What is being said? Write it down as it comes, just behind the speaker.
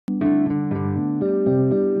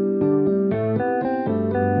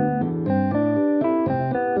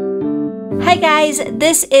Hi guys,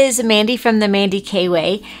 this is Mandy from the Mandy K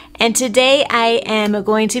Way, and today I am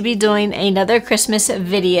going to be doing another Christmas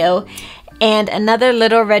video and another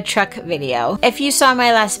little red truck video. If you saw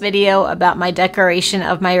my last video about my decoration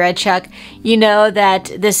of my red truck, you know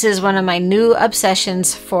that this is one of my new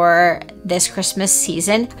obsessions for this Christmas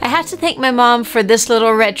season. I have to thank my mom for this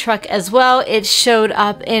little red truck as well. It showed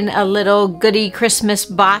up in a little goodie Christmas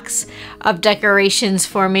box of decorations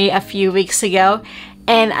for me a few weeks ago,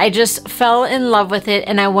 and I just fell in love with it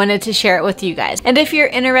and I wanted to share it with you guys. And if you're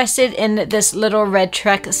interested in this little red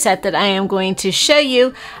truck set that I am going to show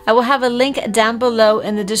you, I will have a link down below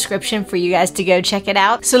in the description for you guys to go check it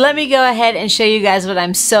out. So let me go ahead and show you guys what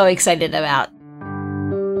I'm so excited about.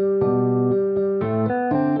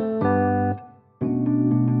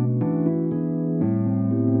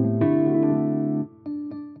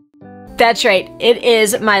 That's right, it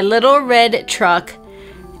is my little red truck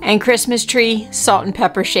and Christmas tree salt and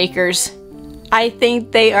pepper shakers. I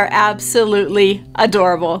think they are absolutely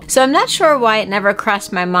adorable. So I'm not sure why it never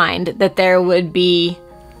crossed my mind that there would be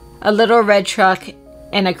a little red truck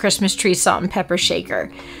and a Christmas tree salt and pepper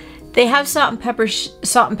shaker. They have salt and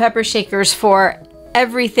pepper shakers for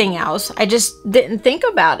everything else. I just didn't think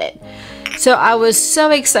about it. So I was so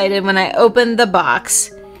excited when I opened the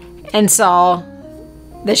box and saw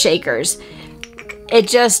the shakers. It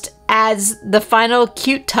just adds the final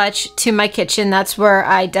cute touch to my kitchen. That's where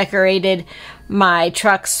I decorated my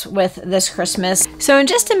trucks with this Christmas. So in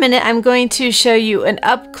just a minute, I'm going to show you an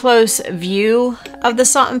up-close view of the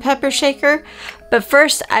salt and pepper shaker. But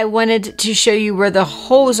first, I wanted to show you where the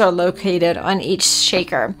holes are located on each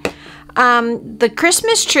shaker. The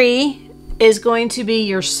Christmas tree is going to be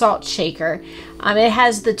your salt shaker. It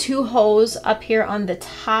has the two holes up here on the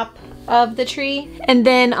top of the tree, and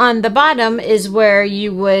then on the bottom is where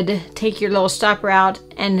you would take your little stopper out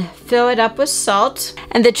and fill it up with salt.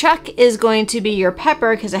 And the truck is going to be your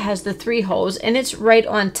pepper because it has the three holes, and it's right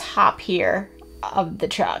on top here of the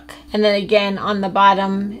truck. And then again on the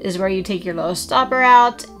bottom is where you take your little stopper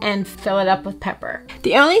out and fill it up with pepper.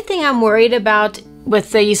 The only thing I'm worried about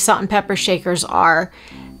with these salt and pepper shakers are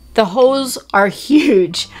the holes are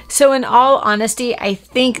huge. So in all honesty, I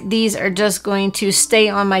think these are just going to stay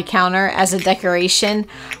on my counter as a decoration,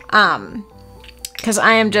 because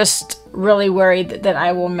I am just really worried that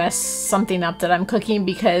I will mess something up that I'm cooking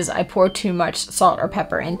because I pour too much salt or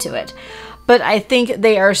pepper into it. But I think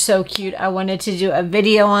they are so cute. I wanted to do a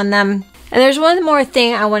video on them. And there's one more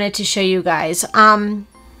thing I wanted to show you guys. Now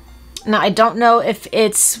I don't know if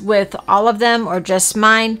it's with all of them or just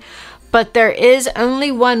mine, but there is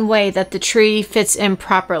only one way that the tree fits in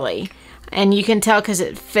properly. And you can tell because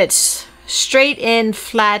it fits straight in,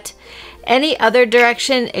 flat. Any other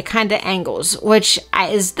direction, it kind of angles, which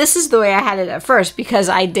this is the way I had it at first because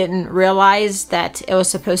I didn't realize that it was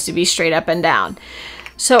supposed to be straight up and down.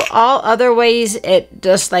 So all other ways, it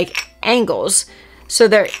just like angles. So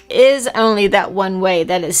there is only that one way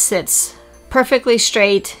that it sits perfectly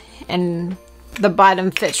straight and the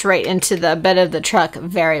bottom fits right into the bed of the truck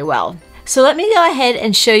very well. So let me go ahead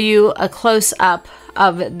and show you a close-up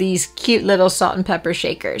of these cute little salt and pepper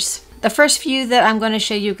shakers. The first view that I'm going to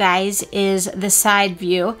show you guys is the side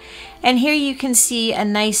view. And here you can see a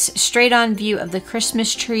nice straight-on view of the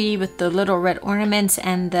Christmas tree with the little red ornaments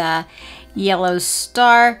and the yellow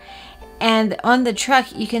star. And on the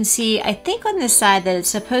truck you can see, I think on this side, that it's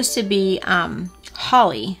supposed to be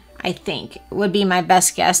holly. I think would be my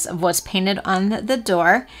best guess of what's painted on the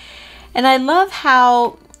door. And I love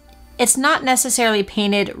how it's not necessarily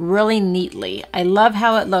painted really neatly. I love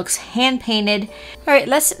how it looks hand painted. All right,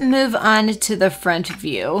 let's move on to the front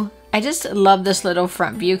view. I just love this little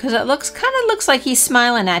front view because it kind of looks like he's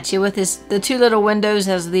smiling at you with the two little windows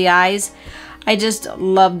as the eyes. I just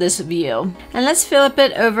love this view. And let's flip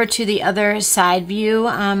it over to the other side view.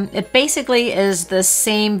 It basically is the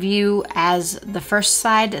same view as the first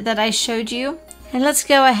side that I showed you. And let's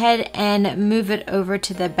go ahead and move it over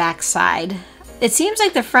to the back side. It seems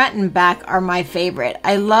like the front and back are my favorite.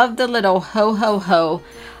 I love the little ho ho ho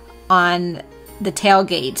on the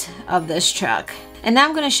tailgate of this truck. And now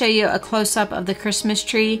I'm going to show you a close-up of the Christmas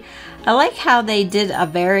tree. I like how they did a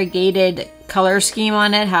variegated color scheme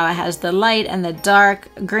on it, how it has the light and the dark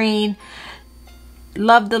green.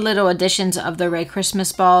 Love the little additions of the red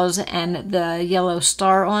Christmas balls and the yellow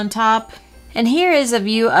star on top. And here is a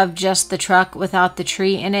view of just the truck without the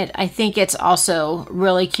tree in it. I think it's also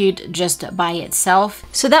really cute just by itself.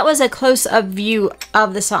 So that was a close-up view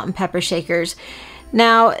of the salt and pepper shakers.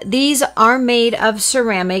 Now, these are made of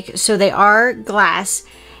ceramic, so they are glass,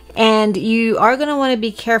 and you are going to want to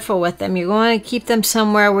be careful with them. You're going to keep them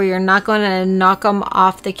somewhere where you're not going to knock them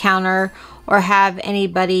off the counter or have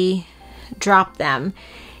anybody drop them.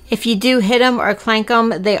 If you do hit them or clank them,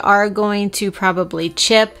 they are going to probably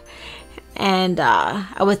chip, and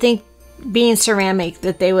I would think, being ceramic,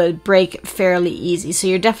 that they would break fairly easy. So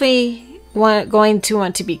you're definitely going to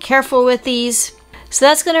want to be careful with these. So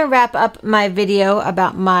that's going to wrap up my video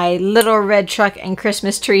about my little red truck and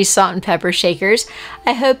Christmas tree salt and pepper shakers.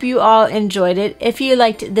 I hope you all enjoyed it. If you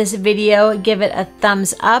liked this video, give it a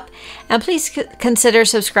thumbs up, and please consider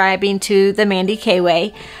subscribing to the Mandy K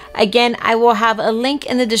Way. Again, I will have a link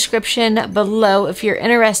in the description below if you're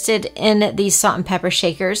interested in these salt and pepper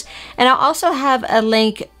shakers. And I'll also have a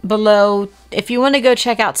link below if you want to go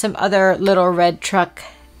check out some other little red truck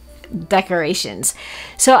decorations.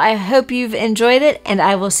 So I hope you've enjoyed it, and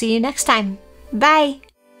I will see you next time. Bye!